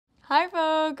Hi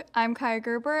Vogue, I'm Kaia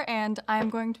Gerber and I'm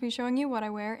going to be showing you what I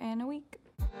wear in a week.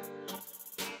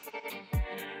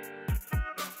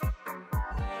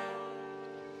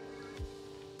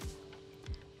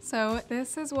 So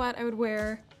this is what I would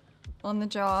wear on the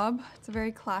job. It's a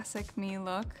very classic me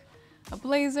look. A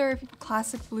blazer,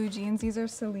 classic blue jeans. These are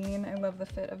Celine. I love the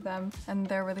fit of them and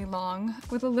they're really long.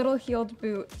 With a little heeled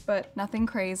boot, but nothing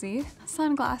crazy.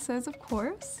 Sunglasses, of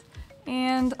course.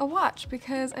 And a watch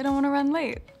because I don't want to run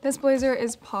late. This blazer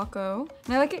is Paco,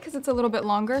 and I like it because it's a little bit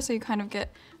longer so you kind of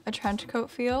get a trench coat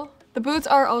feel. The boots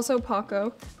are also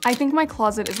Paco. I think my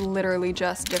closet is literally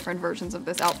just different versions of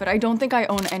this outfit. I don't think I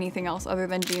own anything else other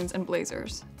than jeans and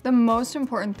blazers. The most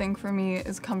important thing for me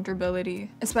is comfortability.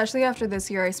 Especially after this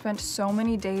year, I spent so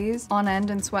many days on end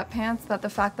in sweatpants that the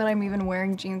fact that I'm even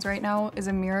wearing jeans right now is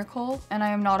a miracle, and I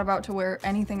am not about to wear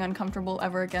anything uncomfortable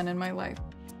ever again in my life.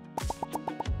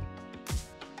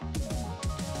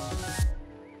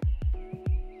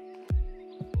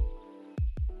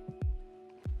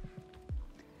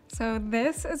 So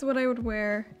this is what I would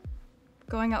wear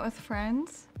going out with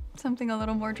friends, something a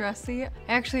little more dressy. I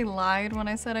actually lied when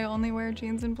I said I only wear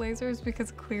jeans and blazers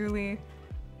because clearly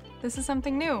this is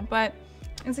something new, but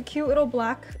it's a cute little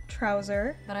black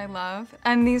trouser that I love.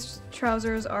 And these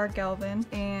trousers are Galvin,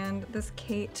 and this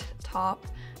Kate top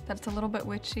that's a little bit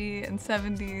witchy and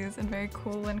 70s and very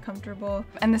cool and comfortable.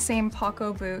 And the same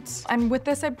Paco boots. And with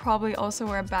this, I'd probably also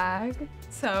wear a bag.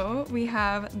 So we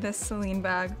have this Celine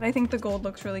bag. I think the gold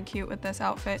looks really cute with this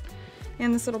outfit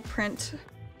and this little print.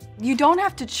 You don't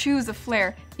have to choose a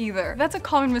flare either. That's a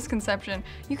common misconception.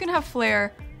 You can have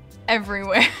flare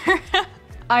everywhere.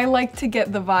 I like to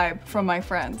get the vibe from my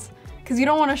friends because you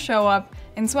don't want to show up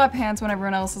in sweatpants when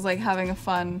everyone else is like having a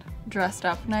fun dressed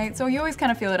up night. So you always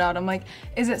kind of feel it out. I'm like,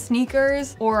 is it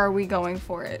sneakers or are we going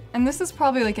for it? And this is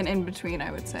probably like an in-between,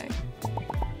 I would say.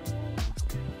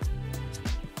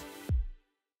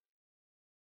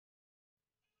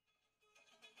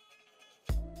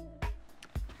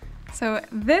 So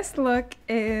this look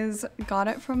is got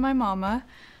it from my mama.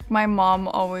 My mom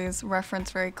always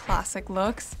referenced very classic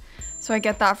looks, so I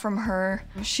get that from her.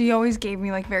 She always gave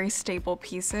me like very staple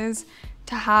pieces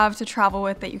to have to travel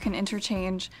with that you can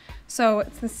interchange. So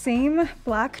it's the same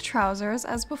black trousers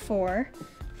as before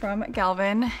from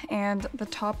Galvin, and the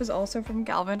top is also from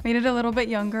Galvin. Made it a little bit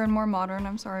younger and more modern,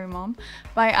 I'm sorry mom,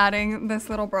 by adding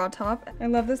this little bra top. I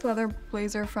love this leather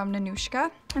blazer from Nanushka.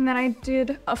 And then I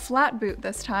did a flat boot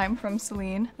this time from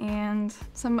Celine and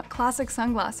some classic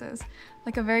sunglasses.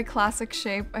 Like a very classic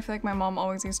shape. I feel like my mom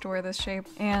always used to wear this shape.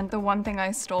 And the one thing I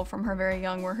stole from her very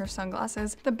young were her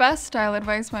sunglasses. The best style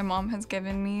advice my mom has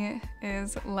given me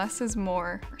is less is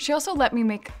more. She also let me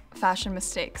make fashion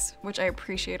mistakes, which I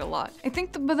appreciate a lot. I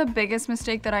think the biggest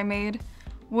mistake that I made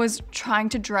was trying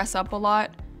to dress up a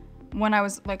lot when I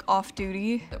was like off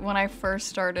duty. When I first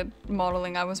started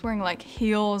modeling, I was wearing like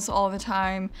heels all the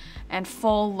time and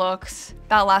full looks.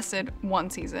 That lasted one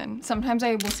season. Sometimes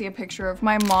I will see a picture of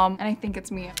my mom and I think it's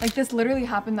me. Like this literally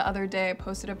happened the other day. I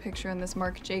posted a picture in this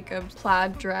Marc Jacobs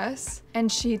plaid dress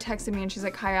and she texted me and she's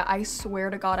like, Kaia, I swear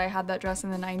to God I had that dress in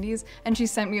the 90s. And she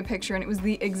sent me a picture and it was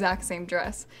the exact same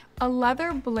dress. A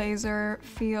leather blazer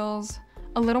feels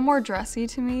a little more dressy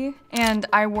to me, and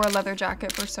I wore a leather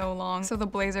jacket for so long, so the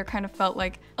blazer kind of felt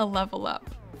like a level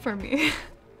up for me.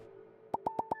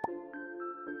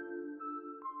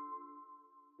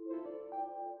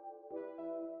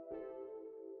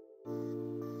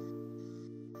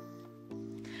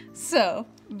 So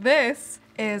this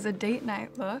is a date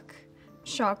night look.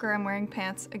 Shocker, I'm wearing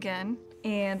pants again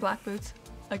and black boots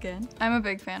again. I'm a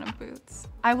big fan of boots.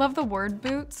 I love the word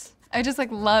boots. I just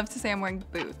like love to say I'm wearing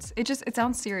boots. It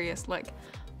sounds serious, like,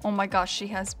 oh my gosh, she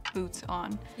has boots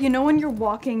on. You know when you're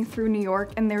walking through New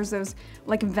York and there's those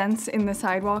like vents in the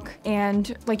sidewalk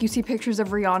and like you see pictures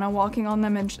of Rihanna walking on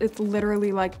them and it's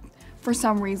literally like, for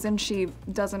some reason she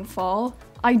doesn't fall?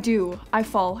 I do, I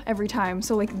fall every time.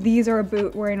 So like these are a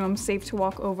boot where I know I'm safe to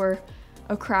walk over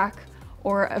a crack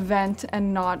or a vent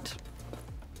and not,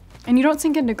 and you don't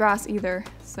sink into grass either,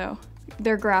 so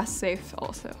they're grass safe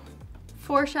also.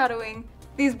 Foreshadowing,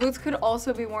 these boots could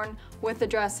also be worn with a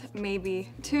dress, maybe.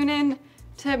 Tune in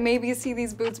to maybe see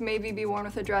these boots maybe be worn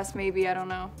with a dress, maybe, I don't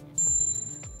know.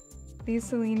 These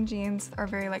Celine jeans are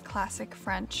very like classic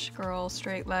French girl,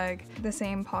 straight leg. The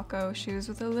same Paco shoes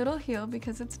with a little heel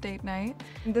because it's date night.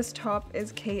 This top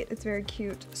is Kate, it's very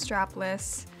cute,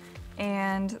 strapless,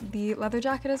 and the leather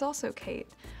jacket is also Kate.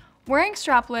 Wearing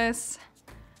strapless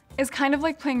is kind of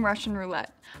like playing Russian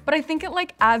roulette, but I think it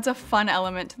like adds a fun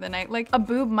element to the night. Like a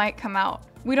boob might come out.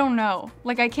 We don't know.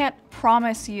 Like I can't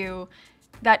promise you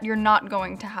that you're not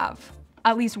going to have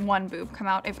at least one boob come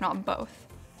out, if not both.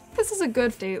 This is a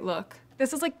good date look.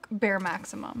 This is like bare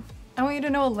maximum. I want you to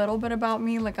know a little bit about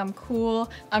me. Like, I'm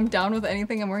cool, I'm down with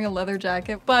anything. I'm wearing a leather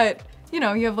jacket, but you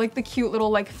know, you have like the cute little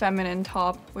like feminine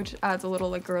top, which adds a little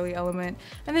like girly element.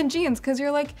 And then jeans, cause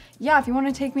you're like, yeah, if you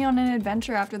wanna take me on an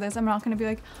adventure after this, I'm not gonna be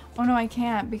like, oh no, I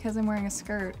can't because I'm wearing a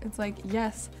skirt. It's like,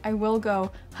 yes, I will go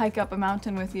hike up a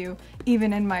mountain with you,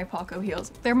 even in my Paco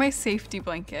heels. They're my safety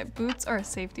blanket. Boots are a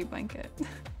safety blanket.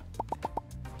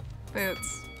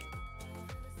 Boots.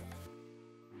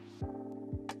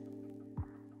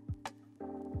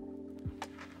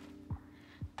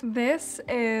 This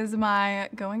is my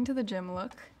going to the gym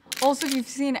look. Also, if you've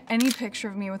seen any picture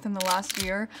of me within the last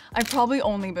year, I've probably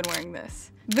only been wearing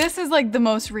this. This is like the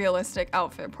most realistic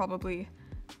outfit probably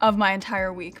of my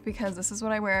entire week because this is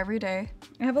what I wear every day.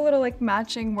 I have a little like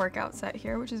matching workout set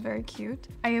here, which is very cute.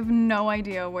 I have no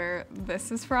idea where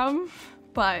this is from,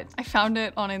 but I found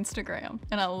it on Instagram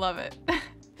and I love it.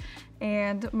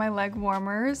 And my leg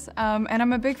warmers. And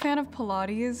I'm a big fan of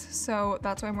Pilates, so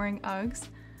that's why I'm wearing Uggs,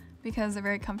 because they're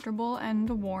very comfortable and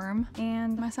warm,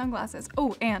 and my sunglasses.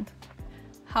 Oh, and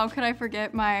how could I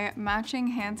forget my matching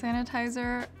hand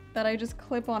sanitizer that I just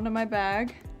clip onto my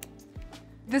bag?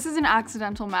 This is an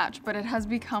accidental match, but it has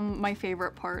become my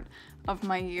favorite part of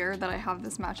my year that I have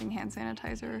this matching hand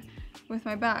sanitizer with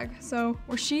my bag. So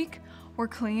we're chic, we're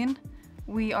clean,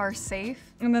 we are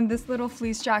safe. And then this little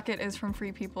fleece jacket is from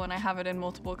Free People and I have it in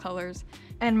multiple colors.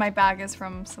 And my bag is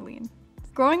from Celine.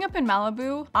 Growing up in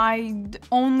Malibu, I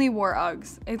only wore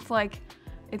Uggs. It's like,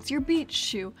 it's your beach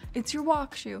shoe, it's your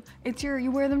walk shoe,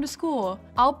 you wear them to school.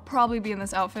 I'll probably be in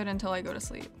this outfit until I go to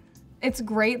sleep. It's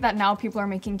great that now people are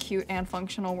making cute and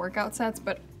functional workout sets,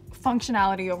 but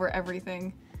functionality over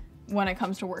everything when it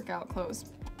comes to workout clothes,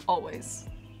 always.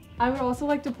 I would also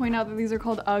like to point out that these are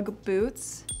called Ugg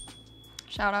boots.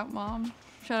 Shout out Mom,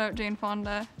 shout out Jane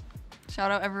Fonda,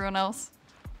 shout out everyone else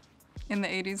in the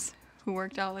 80s who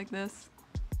worked out like this.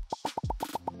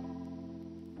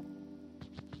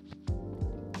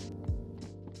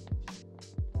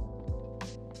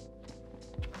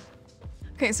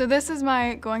 Okay, so this is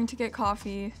my going to get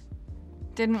coffee,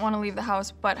 didn't want to leave the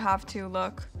house but have to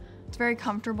look. It's very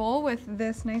comfortable with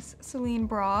this nice Celine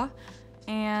bra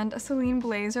and a Celine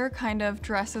blazer kind of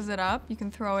dresses it up. You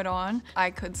can throw it on. I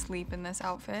could sleep in this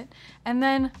outfit. And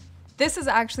then this is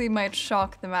actually might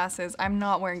shock the masses. I'm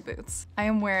not wearing boots. I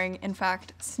am wearing, in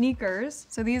fact, sneakers.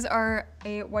 So these are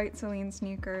a white Celine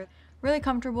sneaker. Really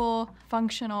comfortable,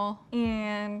 functional,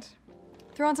 and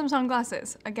throw on some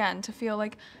sunglasses, again, to feel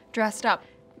like dressed up.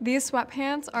 These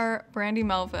sweatpants are Brandy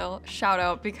Melville, shout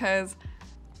out, because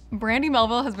Brandy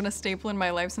Melville has been a staple in my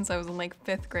life since I was in like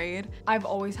 5th grade. I've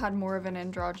always had more of an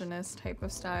androgynous type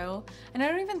of style. And I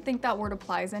don't even think that word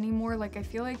applies anymore. Like, I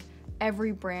feel like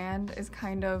every brand is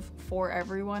kind of for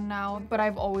everyone now, but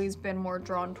I've always been more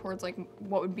drawn towards like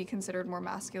what would be considered more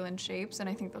masculine shapes. And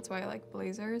I think that's why I like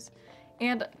blazers.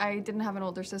 And I didn't have an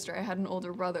older sister, I had an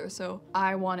older brother. So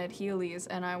I wanted Heelys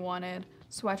and I wanted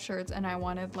sweatshirts and I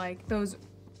wanted like those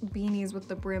beanies with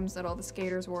the brims that all the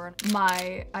skaters wore.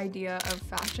 My idea of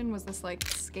fashion was this like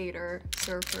skater,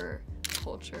 surfer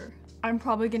culture. I'm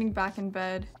probably getting back in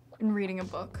bed and reading a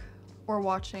book or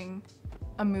watching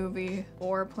a movie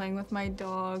or playing with my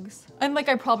dogs. And like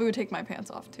I probably would take my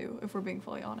pants off too, if we're being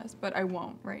fully honest, but I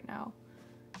won't right now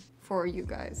for you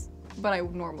guys, but I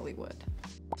normally would.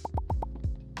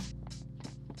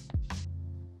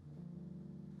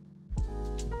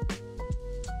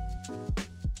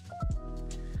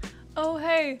 Oh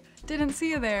hey, didn't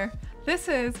see you there. This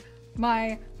is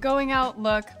my going out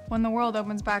look when the world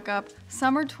opens back up.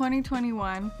 Summer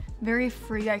 2021, very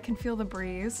free, I can feel the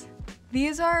breeze.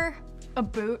 These are a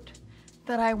boot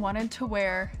that I wanted to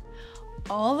wear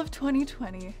all of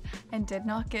 2020 and did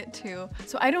not get to.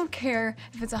 So I don't care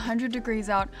if it's 100 degrees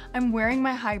out, I'm wearing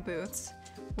my high boots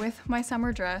with my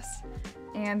summer dress.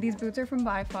 And these boots are from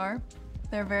By Far.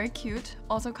 They're very cute,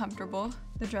 also comfortable.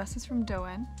 The dress is from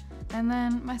Doen. And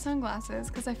then my sunglasses,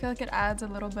 because I feel like it adds a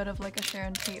little bit of like a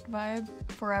Sharon Tate vibe,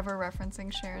 forever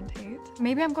referencing Sharon Tate.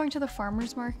 Maybe I'm going to the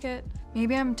farmer's market.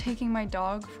 Maybe I'm taking my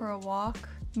dog for a walk.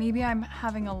 Maybe I'm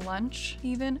having a lunch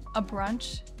even, a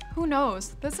brunch. Who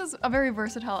knows? This is a very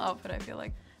versatile outfit, I feel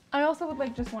like. I also would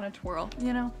like just want to twirl,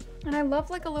 you know? And I love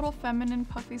like a little feminine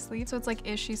puffy sleeve. So it's like,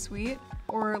 is she sweet?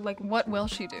 Or like, what will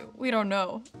she do? We don't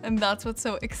know. And that's what's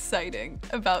so exciting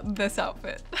about this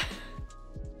outfit.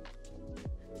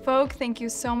 Vogue, thank you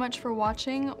so much for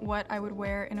watching what I would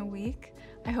wear in a week.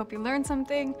 I hope you learned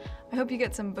something. I hope you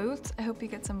get some boots. I hope you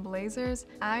get some blazers.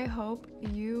 I hope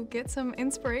you get some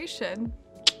inspiration.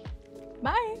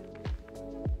 Bye.